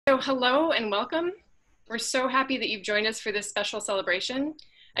hello and welcome. We're so happy that you've joined us for this special celebration.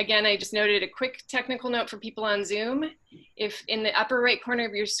 Again, I just noted a quick technical note for people on Zoom. If in the upper right corner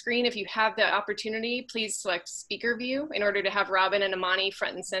of your screen, if you have the opportunity, please select speaker view in order to have Robin and Amani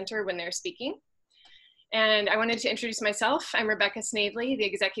front and center when they're speaking. And I wanted to introduce myself. I'm Rebecca Snavely, the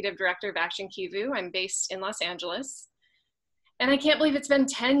Executive Director of ActionKivu. I'm based in Los Angeles. And I can't believe it's been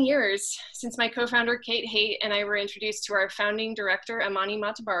 10 years since my co-founder Kate Haight and I were introduced to our founding director, Amani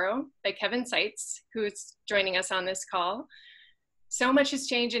Matabaro, by Kevin Seitz, who is joining us on this call. So much has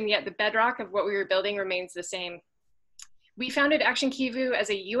changed, and yet the bedrock of what we were building remains the same. We founded ActionKivu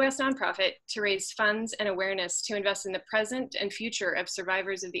as a US nonprofit to raise funds and awareness to invest in the present and future of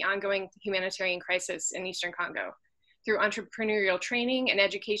survivors of the ongoing humanitarian crisis in Eastern Congo through entrepreneurial training and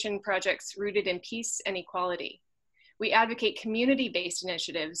education projects rooted in peace and equality. We advocate community-based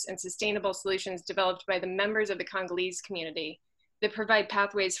initiatives and sustainable solutions developed by the members of the Congolese community that provide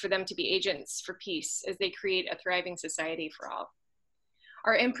pathways for them to be agents for peace as they create a thriving society for all.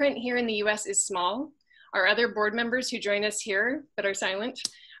 Our imprint here in the US is small. Our other board members who join us here but are silent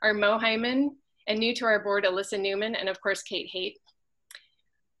are Mo Hyman and new to our board, Alyssa Newman, and of course, Kate Haight.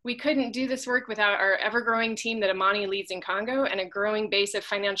 We couldn't do this work without our ever-growing team that Amani leads in Congo and a growing base of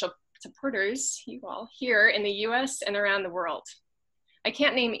financial supporters, you all, here in the US and around the world. I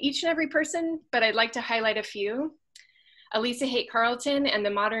can't name each and every person, but I'd like to highlight a few. Elisa Haight Carlton and the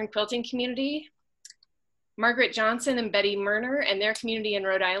Modern Quilting Community, Margaret Johnson and Betty Murner and their community in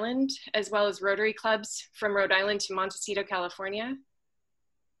Rhode Island, as well as Rotary clubs from Rhode Island to Montecito, California.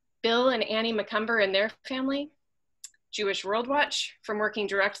 Bill and Annie McCumber and their family. Jewish World Watch, from working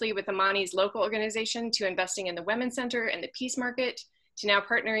directly with Amani's local organization to investing in the Women's Center and the Peace Market, to now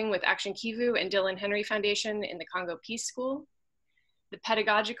partnering with ActionKivu and Dylan Henry Foundation in the Congo Peace School. The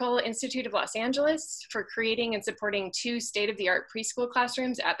Pedagogical Institute of Los Angeles for creating and supporting 2 state-of-the-art preschool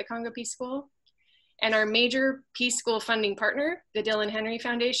classrooms at the Congo Peace School. And our major Peace School funding partner, the Dylan Henry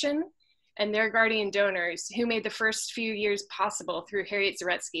Foundation, and their guardian donors who made the first few years possible through Harriet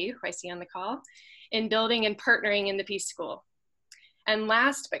Zaretsky, who I see on the call, in building and partnering in the Peace School. And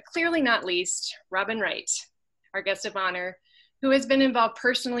last, but clearly not least, Robin Wright, our guest of honor, who has been involved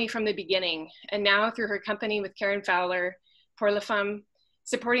personally from the beginning, and now through her company with Karen Fowler, Pour la Femme,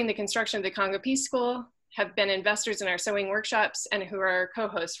 supporting the construction of the Congo Peace School, have been investors in our sewing workshops, and who are our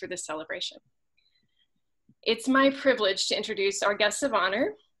co-hosts for this celebration. It's my privilege to introduce our guests of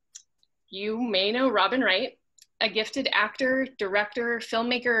honor. You may know Robin Wright, a gifted actor, director,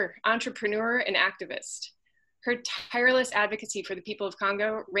 filmmaker, entrepreneur, and activist. Her tireless advocacy for the people of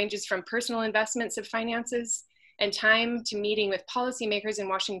Congo ranges from personal investments of finances and time to meeting with policymakers in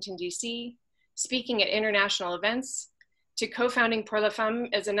Washington, D.C., speaking at international events, to co-founding Pour la Femme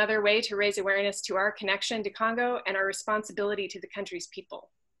as another way to raise awareness to our connection to Congo and our responsibility to the country's people.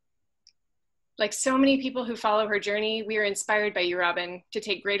 Like so many people who follow her journey, we are inspired by you, Robin, to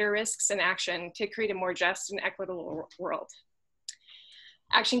take greater risks and action to create a more just and equitable world.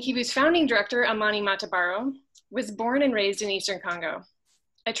 ActionKivu's founding director, Amani Matabaro, was born and raised in Eastern Congo.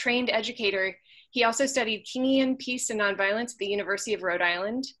 A trained educator, he also studied Kenyan peace and nonviolence at the University of Rhode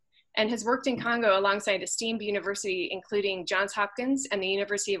Island and has worked in Congo alongside esteemed universities, including Johns Hopkins and the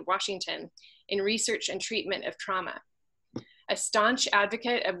University of Washington, in research and treatment of trauma. A staunch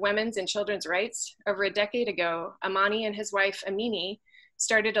advocate of women's and children's rights, over a decade ago, Amani and his wife, Amini,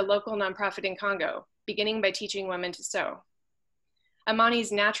 started a local nonprofit in Congo, beginning by teaching women to sew.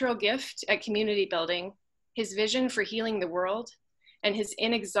 Amani's natural gift at community building, his vision for healing the world, and his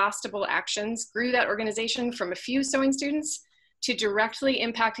inexhaustible actions grew that organization from a few sewing students to directly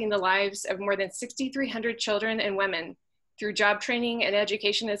impacting the lives of more than 6,300 children and women through job training and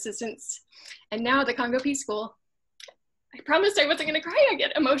education assistance. And now at the Congo Peace School, I promised I wasn't gonna cry. I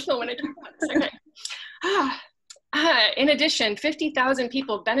get emotional when I talk about this. Okay. In addition, 50,000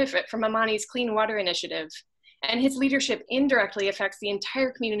 people benefit from Amani's Clean Water Initiative, and his leadership indirectly affects the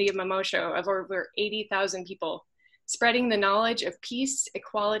entire community of Momosho of over 80,000 people, spreading the knowledge of peace,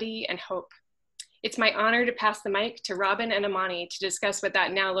 equality, and hope. It's my honor to pass the mic to Robin and Amani to discuss what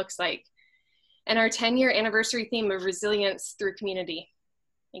that now looks like, and our 10-year anniversary theme of resilience through community.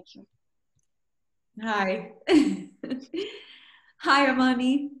 Thank you. Hi. Hi,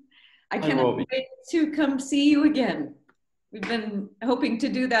 Amani. I cannot wait to come see you again. We've been hoping to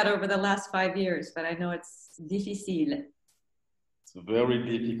do that over the last 5 years, but I know it's difficile. It's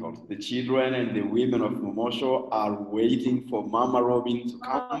very difficult. The children and the women of Momosho are waiting for Mama Robin to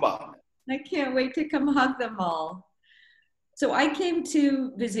come back. I can't wait to come hug them all. So I came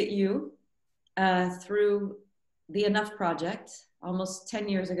to visit you through the Enough Project almost 10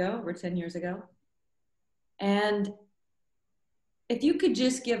 years ago, over 10 years ago. And if you could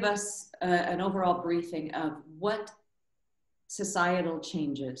just give us an overall briefing of what societal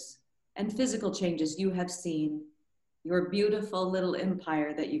changes and physical changes you have seen your beautiful little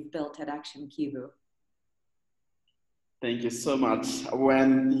empire that you've built at ActionKivu. Thank you so much.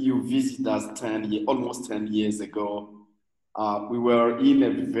 When you visited us almost 10 years ago, we were in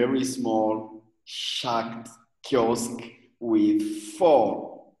a very small shack kiosk with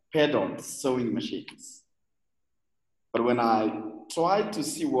 4 pedal sewing machines. But when I try to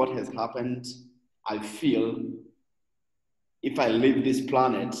see what has happened, I feel if I leave this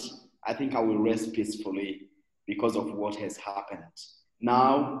planet, I think I will rest peacefully because of what has happened.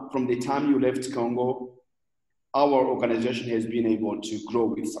 Now, from the time you left Congo, our organization has been able to grow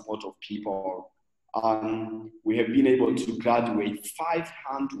with support of people. We have been able to graduate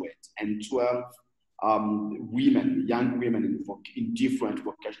 512 women, young women in different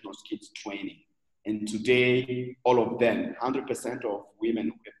vocational skills training. And today, all of them, 100% of women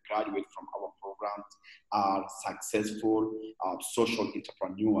who have graduated from our programs are successful social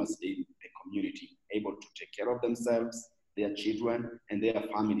entrepreneurs in the community, able to take care of themselves, their children, and their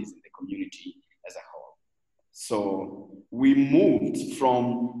families in the community as a whole. So we moved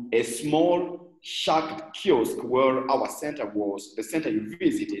from a small shack kiosk where our center was, the center you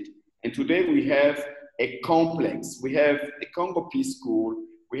visited, and today we have a complex. We have the Congo Peace School.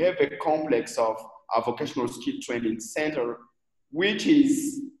 We have a complex of a vocational skill training center, which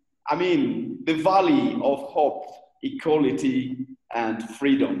is, the valley of hope, equality, and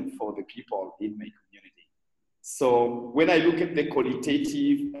freedom for the people in my community. So when I look at the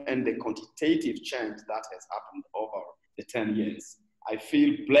qualitative and the quantitative change that has happened over the 10 years, I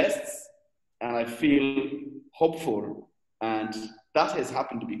feel blessed and I feel hopeful. And that has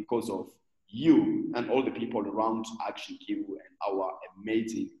happened because of you and all the people around ActionKivu and our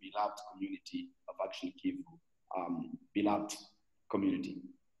amazing, beloved community of ActionKivu, beloved community.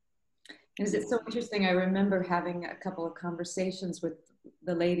 Is it so interesting? I remember having a couple of conversations with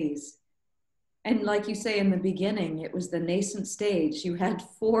the ladies. And like you say, in the beginning, it was the nascent stage. You had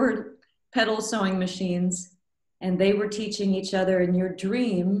 4 pedal sewing machines and they were teaching each other, and your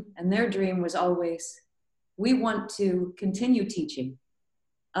dream, and their dream was always, we want to continue teaching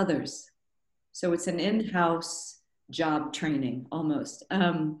others. So it's an in-house job training almost.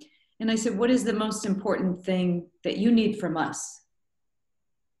 And I said, what is the most important thing that you need from us?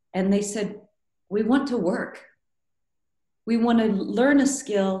 And they said, we want to work. We want to learn a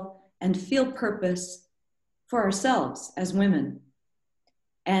skill and feel purpose for ourselves as women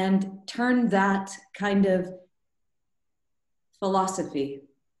and turn that kind of philosophy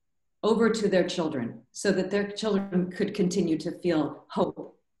over to their children so that their children could continue to feel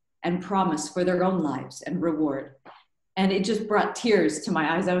hope and promise for their own lives and reward. And it just brought tears to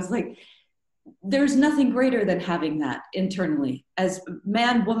my eyes. I was like, there's nothing greater than having that internally as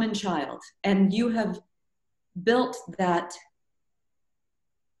man, woman, child. And you have built that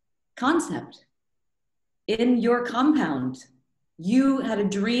concept in your compound. You had a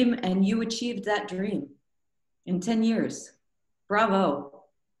dream and you achieved that dream in 10 years. Bravo.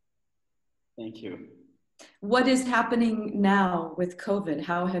 Thank you. What is happening now with COVID?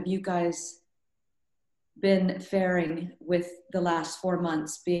 How have you guys been faring with the last 4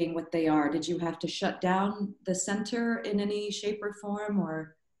 months being what they are? Did you have to shut down the center in any shape or form,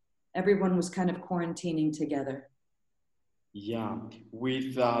 or everyone was kind of quarantining together? Yeah,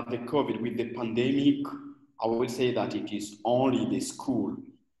 with the COVID, with the pandemic, I would say that it is only the school,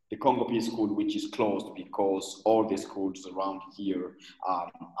 the Congo Peace School, which is closed because all the schools around here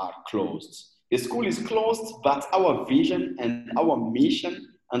are closed. The school is closed, but our vision and our mission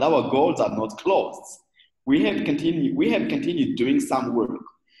and our goals are not closed. We have continued doing some work.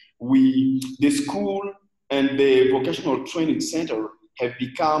 The school and the vocational training center have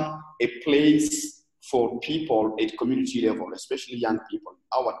become a place for people at community level, especially young people,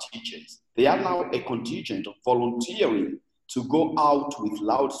 our teachers. They are now a contingent of volunteering to go out with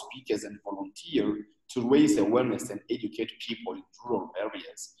loudspeakers and volunteer to raise awareness and educate people in rural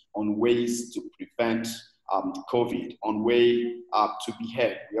areas on ways to prevent COVID, on way to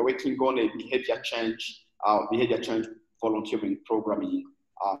behave. We are working on a behavior change volunteering programming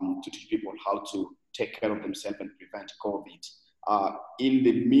to teach people how to take care of themselves and prevent COVID. In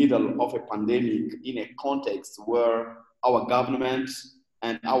the middle of a pandemic, in a context where our government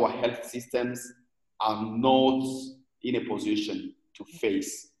and our health systems are not in a position to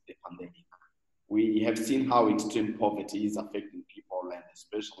face the pandemic. We have seen how extreme poverty is affecting people and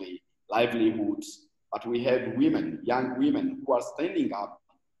especially livelihoods. But we have women, young women, who are standing up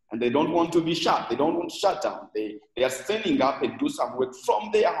and they don't want to be shut. They don't want to shut down. They are standing up and do some work from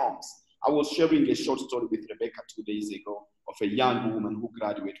their homes. I was sharing a short story with Rebecca 2 days ago of a young woman who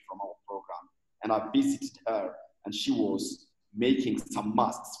graduated from our program. And I visited her, and she was making some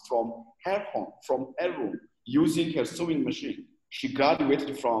masks from her home, from her room, using her sewing machine. She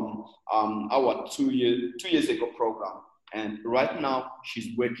graduated from our two years ago program, and right now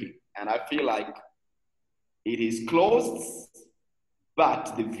she's working. And I feel like it is closed,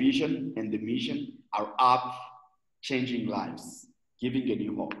 but the vision and the mission are up, changing lives, giving a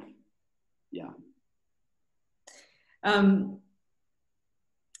new hope. Yeah.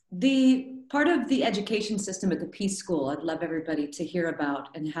 The part of the education system at the Peace School, I'd love everybody to hear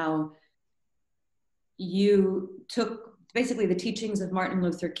about, and how you took basically the teachings of Martin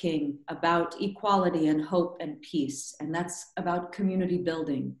Luther King about equality and hope and peace, and that's about community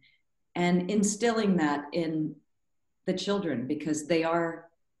building and instilling that in the children because they are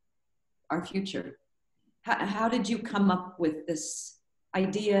our future. How did you come up with this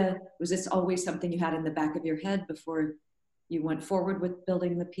idea? Was this always something you had in the back of your head before you went forward with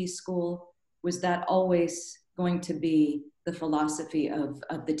building the Peace School? Was that always going to be the philosophy of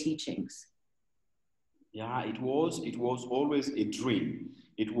the teachings? Yeah, it was always a dream.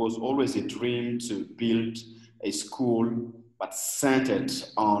 It was always a dream to build a school, but centered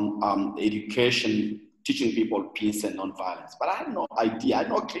on education, teaching people peace and nonviolence. But I had no idea, I had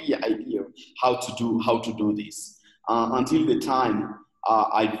no clear idea how to do this until the time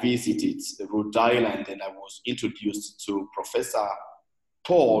I visited Rhode Island, and I was introduced to Professor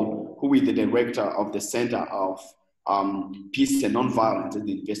Paul, who is the director of the Center of Peace and Nonviolence at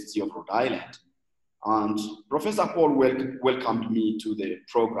the University of Rhode Island. And Professor Paul welcomed me to the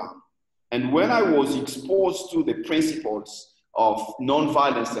program. And when I was exposed to the principles of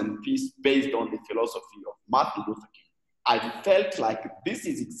nonviolence and peace based on the philosophy of Martin Luther King, I felt like this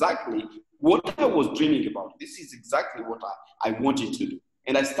is exactly what I was dreaming about. This is exactly what I wanted to do.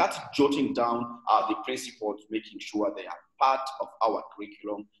 And I started jotting down the principles, making sure they are part of our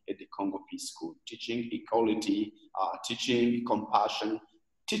curriculum at the Congo Peace School, teaching equality, teaching compassion,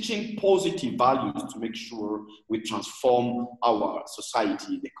 teaching positive values to make sure we transform our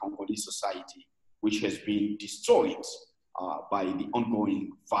society, the Congolese society, which has been destroyed by the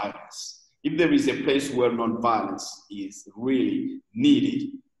ongoing violence. If there is a place where nonviolence is really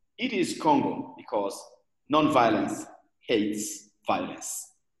needed, it is Congo, because nonviolence hates violence.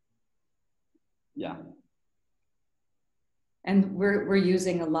 Yeah. And we're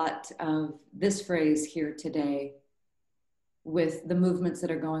using a lot of this phrase here today with the movements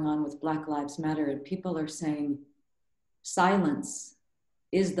that are going on with Black Lives Matter, and people are saying silence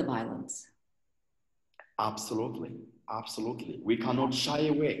is the violence. Absolutely, absolutely. We cannot shy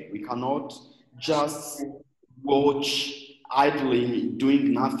away. We cannot just watch idly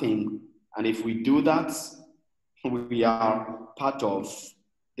doing nothing. And if we do that, we are part of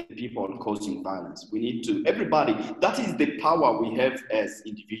the people causing violence. We need to, everybody, that is the power we have as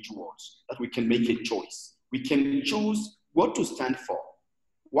individuals, that we can make a choice. We can choose what to stand for.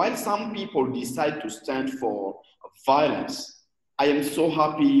 While some people decide to stand for violence, I am so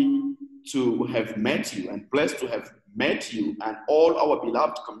happy to have met you and blessed to have met you and all our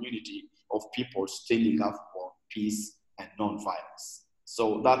beloved community of people standing up for peace and non-violence.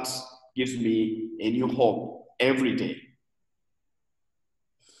 So that gives me a new hope every day.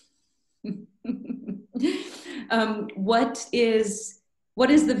 What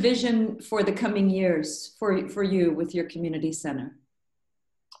is the vision for the coming years for you with your community center?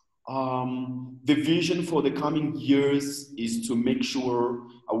 The vision for the coming years is to make sure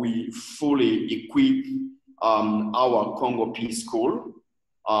we fully equip our Congo Peace School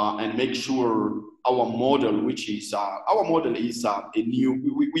and make sure our model, which is our model is a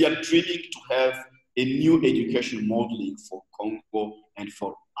new, we are dreaming to have a new education modeling for Congo and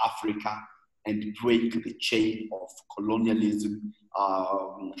for Africa, and break the chain of colonialism,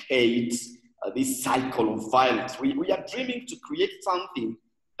 hate, this cycle of violence. We are dreaming to create something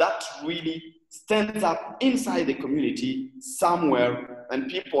that really stands up inside the community somewhere, and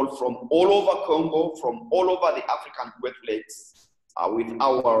people from all over Congo, from all over the African Great Lakes, with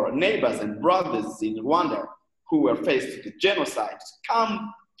our neighbors and brothers in Rwanda who were faced with the genocide,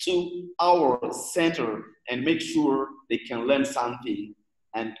 come to our center and make sure they can learn something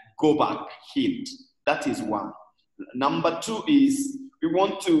and go back healed. That is one. Number two is we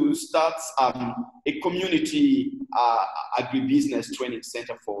want to start a community agribusiness training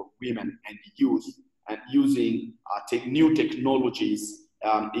center for women and youth, and using new technologies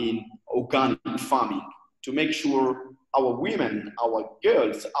in organic farming to make sure our women, our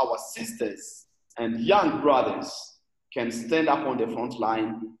girls, our sisters, and young brothers can stand up on the front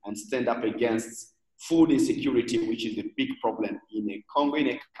line and stand up against food insecurity, which is a big problem in a Congo, in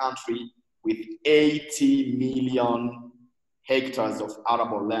a country with 80 million hectares of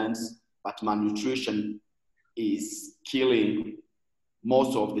arable lands, but malnutrition is killing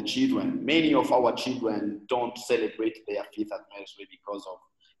most of the children. Many of our children don't celebrate their 5th anniversary because of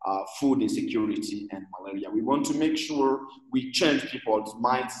food insecurity and malaria. We want to make sure we change people's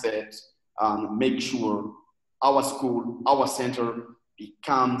mindset and make sure our school, our center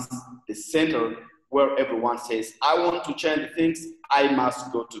becomes the center where everyone says, I want to change things, I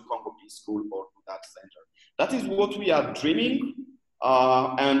must go to Congo Peace School or to that center. That is what we are dreaming,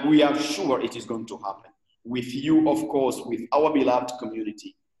 and we are sure it is going to happen. With you, of course, with our beloved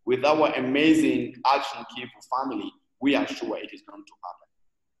community, with our amazing ActionKivu family, we are sure it is going to happen.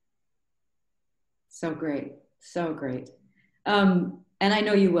 So great, so great. And I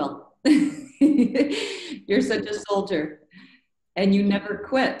know you will. You're such a soldier and you never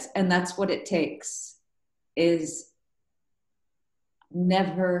quit. And that's what it takes, is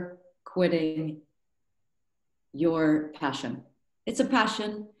never quitting your passion. It's a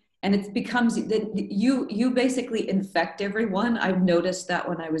passion. And it becomes that you basically infect everyone. I've noticed that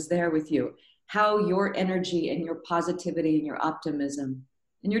when I was there with you, how your energy and your positivity and your optimism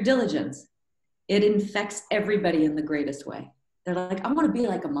and your diligence, it infects everybody in the greatest way. They're like, I want to be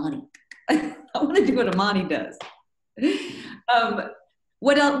like Amani. I want to do what Amani does.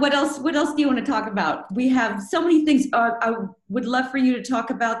 What else do you want to talk about? We have so many things. I would love for you to talk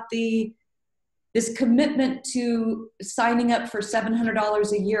about this commitment to signing up for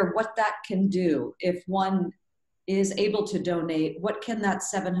 $700 a year, what that can do. If one is able to donate, what can that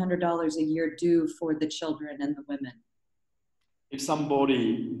 $700 a year do for the children and the women? If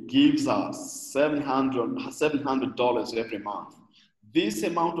somebody gives us $700 every month, this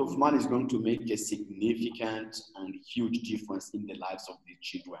amount of money is going to make a significant and huge difference in the lives of the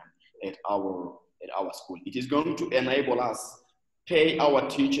children at our school. It is going to enable us pay our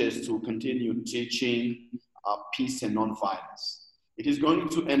teachers to continue teaching peace and nonviolence. It is going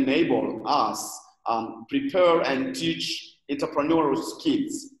to enable us prepare and teach entrepreneurial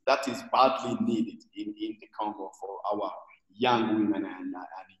skills that is badly needed in the Congo for our young women and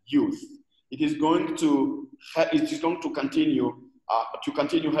youth. It is going to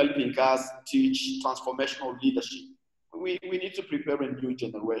continue helping us teach transformational leadership. We need to prepare a new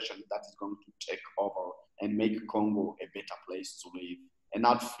generation that is going to take over and make Congo a better place to live and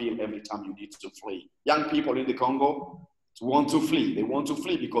not feel every time you need to flee. Young people in the Congo want to flee. They want to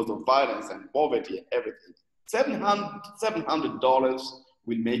flee because of violence and poverty and everything. $700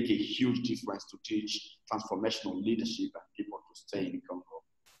 will make a huge difference to teach transformational leadership and people to stay in Congo.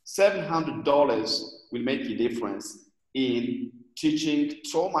 $700 will make a difference in teaching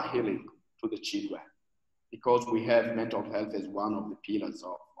trauma healing to the children, because we have mental health as one of the pillars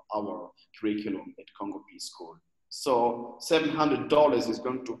of our curriculum at Congo Peace School. So $700 is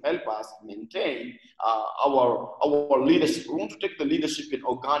going to help us maintain our leadership. We want to take the leadership in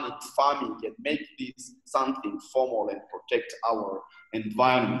organic farming and make this something formal and protect our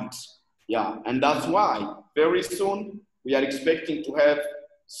environment. Yeah, and that's why very soon we are expecting to have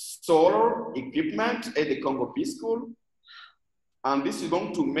solar equipment at the Congo Peace School. And this is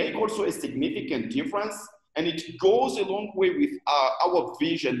going to make also a significant difference. And it goes a long way with our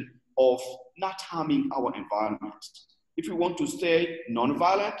vision of not harming our environment. If we want to stay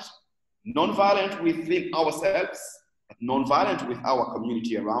nonviolent within ourselves, but nonviolent with our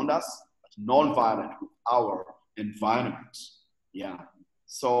community around us, but nonviolent with our environment. Yeah.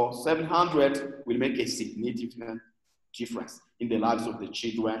 So 700 will make a significant difference in the lives of the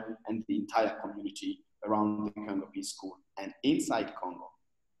children and the entire community around the Congo Peace School and inside Congo.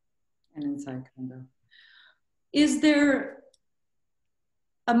 And inside Congo. Is there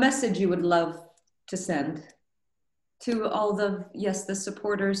a message you would love to send to all the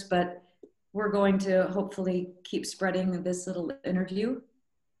supporters, but we're going to hopefully keep spreading this little interview.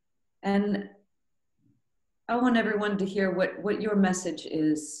 And I want everyone to hear what your message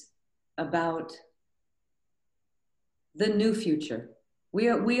is about the new future.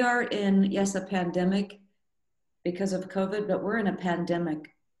 We are in, yes, a pandemic because of COVID, but we're in a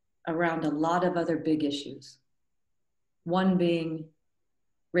pandemic around a lot of other big issues. One being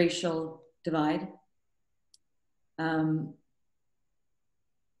racial divide. And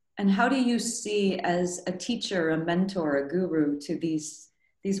how do you see, as a teacher, a mentor, a guru to these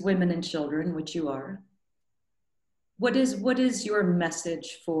women and children, which you are, what is your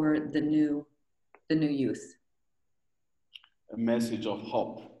message for the new youth? A message of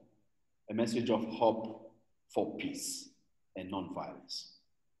hope for peace and nonviolence.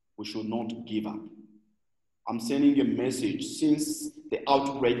 We should not give up. I'm sending a message since the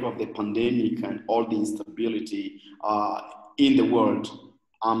outbreak of the pandemic and all the instability in the world.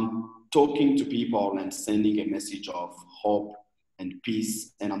 I'm talking to people and sending a message of hope and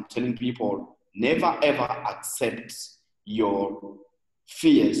peace. And I'm telling people, never ever accept your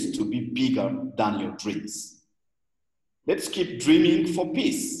fears to be bigger than your dreams. Let's keep dreaming for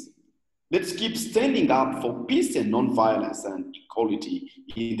peace. Let's keep standing up for peace and non-violence and equality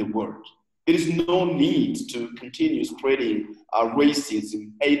in the world. There is no need to continue spreading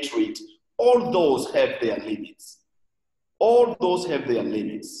racism, hatred. All those have their limits. All those have their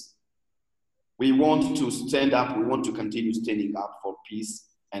limits. We want to stand up. We want to continue standing up for peace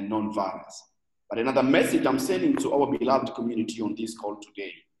and non-violence. But another message I'm sending to our beloved community on this call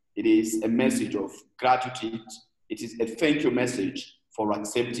today, it is a message of gratitude. It is a thank you message for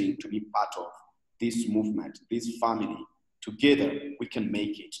accepting to be part of this movement, this family. Together, we can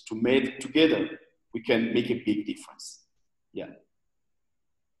make it. Together, we can make a big difference. Yeah.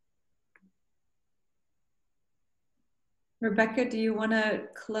 Rebecca, do you want to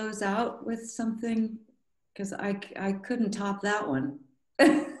close out with something? Because I couldn't top that one.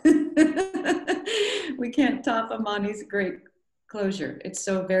 We can't top Amani's great closure. It's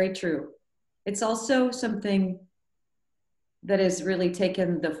so very true. It's also something that has really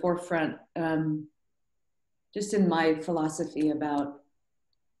taken the forefront just in my philosophy about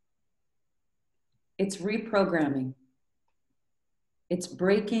it's reprogramming. It's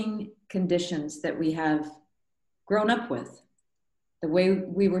breaking conditions that we have grown up with. The way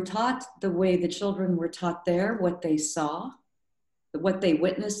we were taught, the way the children were taught there, what they saw, what they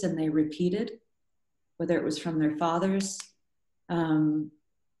witnessed and they repeated, whether it was from their fathers, the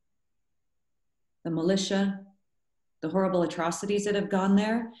militia, the horrible atrocities that have gone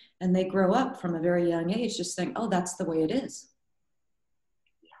there, and they grow up from a very young age just saying, oh, that's the way it is.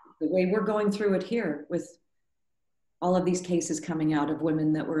 The way we're going through it here with all of these cases coming out of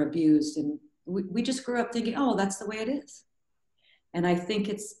women that were abused, and we just grew up thinking, oh, that's the way it is. And I think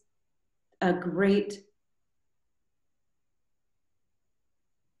it's a great,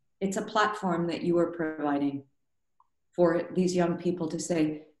 it's a platform that you are providing for these young people to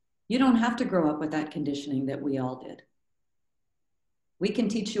say, you don't have to grow up with that conditioning that we all did. We can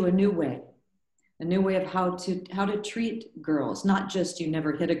teach you a new way of how to treat girls, not just you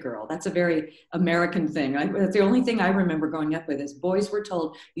never hit a girl. That's a very American thing. That's the only thing I remember growing up with is boys were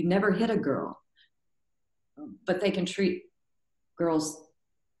told you never hit a girl, but they can treat girls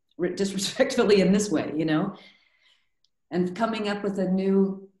disrespectfully in this way, you know? And coming up with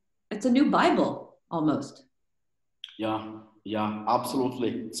it's a new Bible almost. Yeah,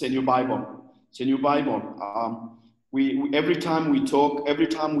 absolutely. It's a new Bible. It's a new Bible. We every time we talk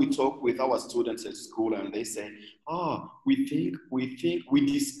with our students at school, and they say, we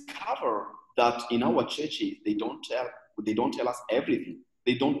discover that in our churches they don't tell us everything.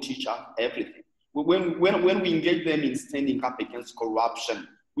 They don't teach us everything. When we engage them in standing up against corruption,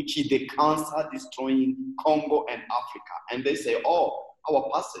 which is the cancer destroying Congo and Africa, and they say, our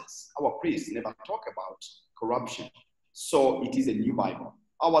pastors, our priests never talk about corruption. So it is a new Bible.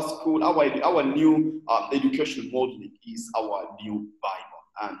 Our school, our new education modeling is our new Bible.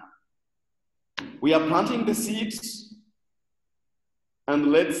 And we are planting the seeds,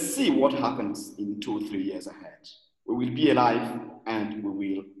 and let's see what happens in 2 or 3 years ahead. We will be alive and we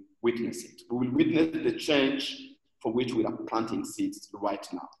will witness it. We will witness the change for which we are planting seeds right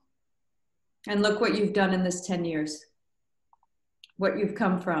now. And look what you've done in this 10 years. What you've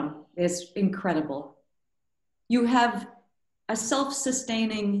come from is incredible. You have a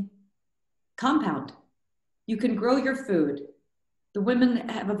self-sustaining compound. You can grow your food. The women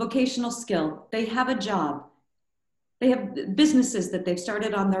have a vocational skill. They have a job. They have businesses that they've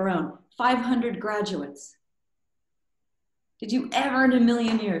started on their own. 500 graduates. Did you ever in a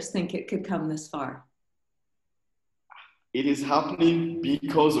million years think it could come this far? It is happening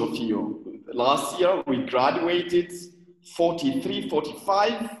because of you. Last year, we graduated 43,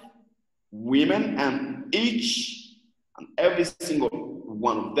 45 women, and every single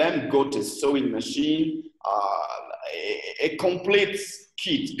one of them got a sewing machine, a complete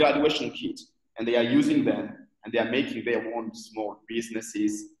kit, graduation kit, and they are using them, and they are making their own small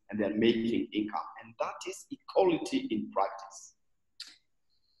businesses, and they are making income. And that is equality in practice.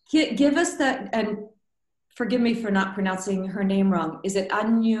 Give us that, and forgive me for not pronouncing her name wrong. Is it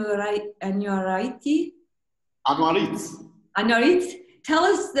Anuarit? Anuarit? Tell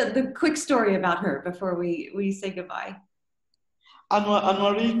us the quick story about her before we say goodbye.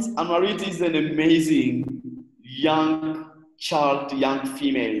 Anuarit is an amazing young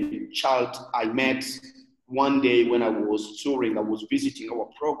female child I met one day when I was touring. I was visiting our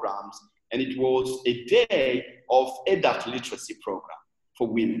programs, and it was a day of adult literacy program for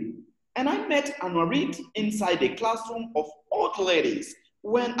women. And I met Anuarit inside a classroom of old ladies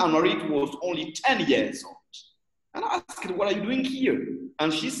when Anuarit was only 10 years old. And I asked her, what are you doing here?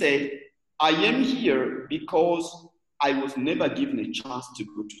 And she said, I am here because I was never given a chance to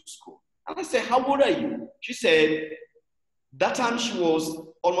go to school. And I said, how old are you? She said, that time she was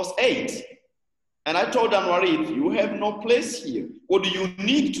almost 8. And I told her, Wright, you have no place here. What do you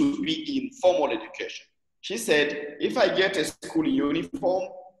need to be in formal education? She said, if I get a school uniform,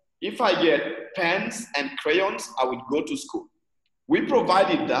 if I get pens and crayons, I would go to school. We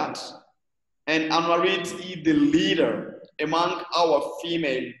provided that. And Anwarit is the leader among our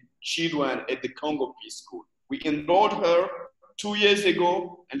female children at the Congo Peace School. We enrolled her 2 years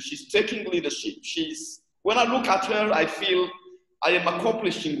ago, and she's taking leadership. When I look at her, I feel I am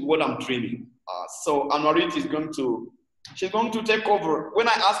accomplishing what I'm dreaming. So Anwarit she's going to take over. When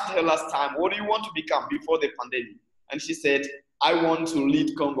I asked her last time, what do you want to become before the pandemic? And she said, I want to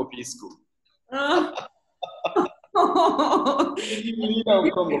lead Congo Peace School.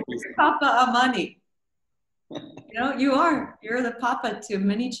 Papa Amani. You're the papa to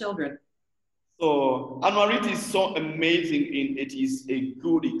many children. So Anwarit is so amazing, it is a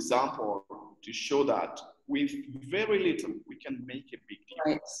good example to show that with very little, we can make a big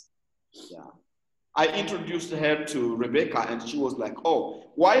difference. Right. Yeah. I introduced her to Rebecca, and she was like,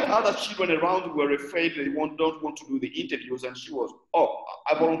 oh, while other children around were afraid they don't want to do the interviews, and she was, oh,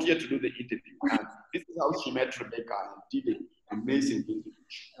 I volunteered to do the interview. And this is how she met Rebecca and did an amazing interview.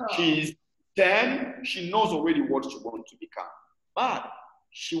 Oh. She's 10, she knows already what she wants to become. But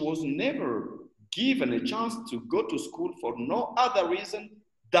she was never given a chance to go to school for no other reason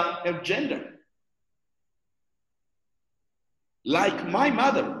than her gender. Like my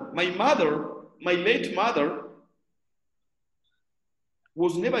late mother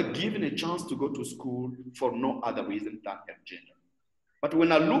was never given a chance to go to school for no other reason than her gender. But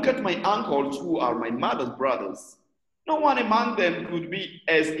when I look at my uncles, who are my mother's brothers, no one among them could be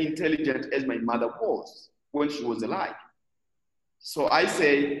as intelligent as my mother was when she was alive. So I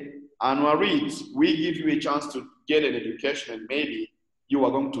say, Anwarit, we give you a chance to get an education, and maybe you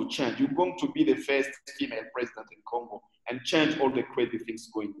are going to change. You're going to be the first female president in Congo and change all the crazy things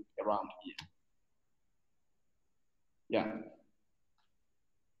going around here. Yeah.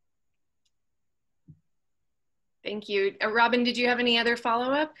 Thank you. Robin, did you have any other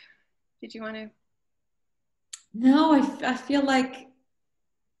follow-up? Did you want to? No, I feel like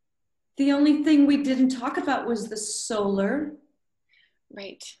the only thing we didn't talk about was the solar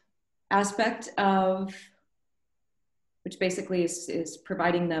aspect of, which basically is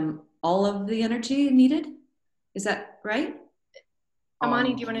providing them all of the energy needed. Is that right?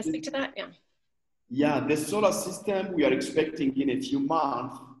 Amani, do you want to speak to that? Yeah. Yeah, the solar system we are expecting in a few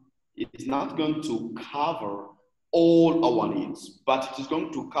months is not going to cover all our needs, but it is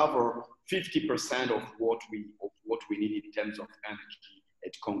going to cover 50% of what we need in terms of energy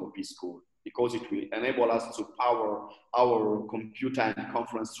at Congo Peace School, because it will enable us to power our computer and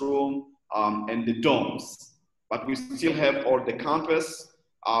conference room and the domes. But we still have all the campus,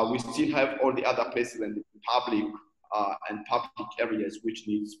 we still have all the other places in the public areas which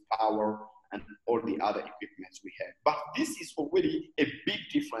needs power and all the other equipments we have. But this is already a big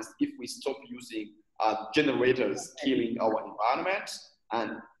difference if we stop using generators killing our environment.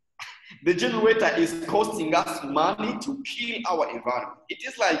 And the generator is costing us money to kill our environment. It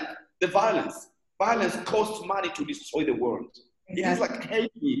is like the violence. Violence costs money to destroy the world. Exactly. It is like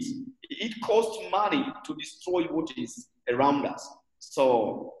hate. It costs money to destroy what is around us.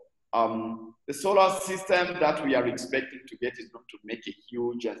 So the solar system that we are expecting to get is going to make a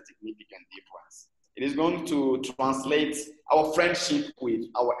huge and significant difference. It is going to translate our friendship with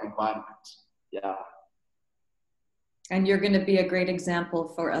our environment. Yeah. And you're going to be a great example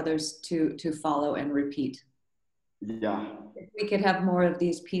for others to follow and repeat. Yeah. If we could have more of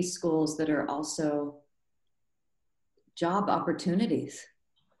these peace schools that are also job opportunities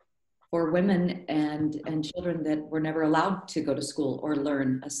for women and children that were never allowed to go to school or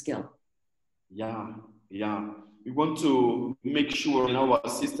learn a skill. Yeah, yeah. We want to make sure in our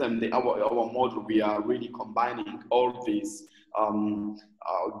system, our model, we are really combining all these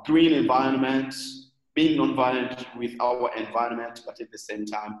green environment, being non-violent with our environment, but at the same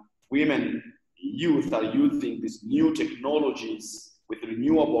time, women, youth are using these new technologies with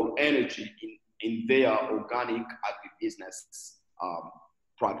renewable energy in their organic agribusiness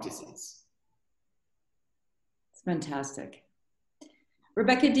practices. It's fantastic.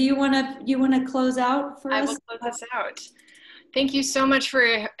 Rebecca, do you want to close out for us? I will close this out. Thank you so much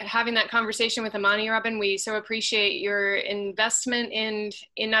for having that conversation with Amani, Robin. We so appreciate your investment in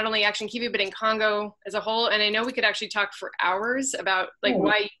not only ActionKivu, but in Congo as a whole. And I know we could actually talk for hours about like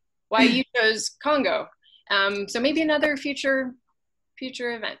why you chose Congo. So maybe another future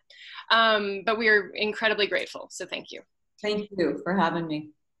future event. But we are incredibly grateful, so thank you. Thank you for having me.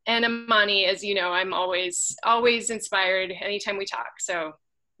 And Amani, as you know, I'm always inspired anytime we talk. So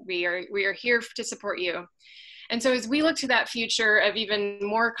we are here to support you. And so as we look to that future of even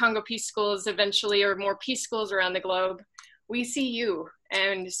more Congo Peace Schools eventually, or more peace schools around the globe, we see you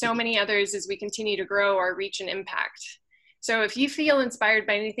and so many others as we continue to grow our reach and impact. So if you feel inspired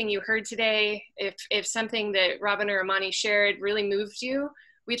by anything you heard today, if something that Robin or Amani shared really moved you,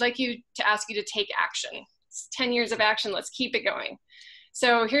 we'd like you to ask you to take action. It's 10 years of action, let's keep it going.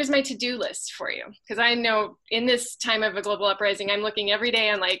 So here's my to-do list for you, because I know in this time of a global uprising, I'm looking every day,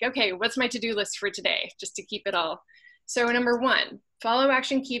 I'm like, okay, what's my to-do list for today, just to keep it all. So number 1, follow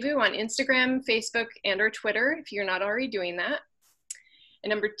ActionKivu on Instagram, Facebook, and or Twitter, if you're not already doing that. And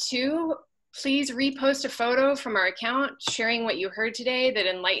number 2, please repost a photo from our account sharing what you heard today that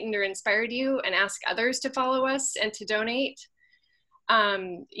enlightened or inspired you, and ask others to follow us and to donate.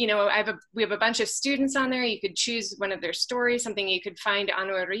 You know, we have a bunch of students on there. You could choose one of their stories. Something you could find on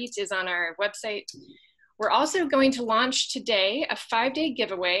Wright is on our website. We're also going to launch today a 5-day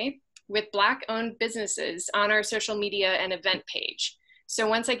giveaway with Black-owned businesses on our social media and event page. So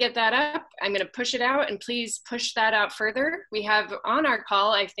once I get that up, I'm going to push it out, and please push that out further. We have on our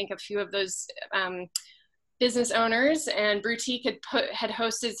call, I think, a few of those business owners, and Boutique had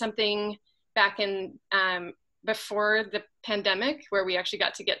hosted something back in before the pandemic, where we actually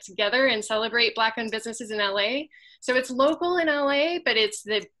got to get together and celebrate Black-owned businesses in LA. So it's local in LA, but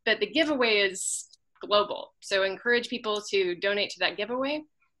the giveaway is global. So encourage people to donate to that giveaway.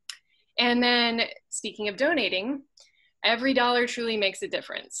 And then speaking of donating, every dollar truly makes a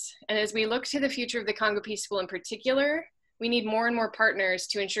difference. And as we look to the future of the Congo Peace School in particular, we need more and more partners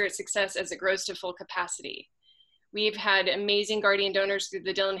to ensure its success as it grows to full capacity. We've had amazing guardian donors through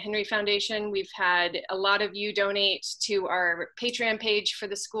the Dylan Henry Foundation. We've had a lot of you donate to our Patreon page for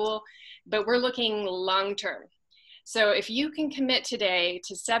the school, but we're looking long-term. So if you can commit today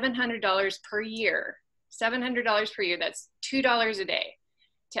to $700 per year, $700 per year, that's $2 a day,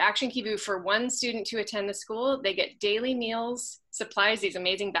 to ActionKivu for one student to attend the school. They get daily meals, supplies, these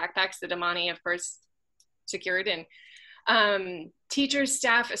amazing backpacks that Amani, of course, secured, and teachers,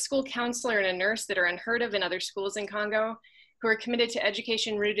 staff, a school counselor, and a nurse that are unheard of in other schools in Congo, who are committed to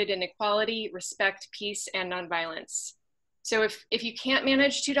education rooted in equality, respect, peace, and nonviolence. So if you can't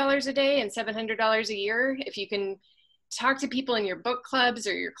manage $2 a day and $700 a year, if you can talk to people in your book clubs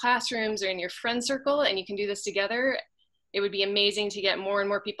or your classrooms or in your friend circle, and you can do this together, it would be amazing to get more and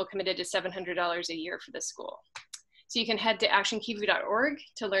more people committed to $700 a year for the school. So you can head to actionkivu.org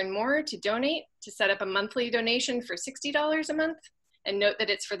to learn more, to donate, to set up a monthly donation for $60 a month, and note that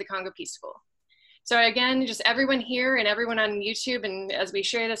it's for the Congo Peace School. So again, just everyone here and everyone on YouTube, and as we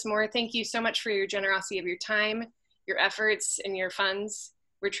share this more, thank you so much for your generosity of your time, your efforts, and your funds.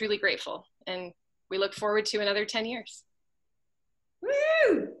 We're truly grateful, and we look forward to another 10 years.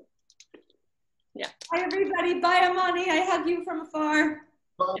 Woo! Yeah. Bye, everybody. Bye, Amani. I hug you from afar.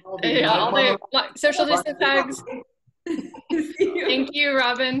 Yeah, all the social distance hugs. Thank you,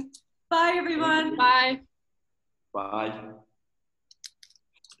 Robin. Bye, everyone. Bye. Bye.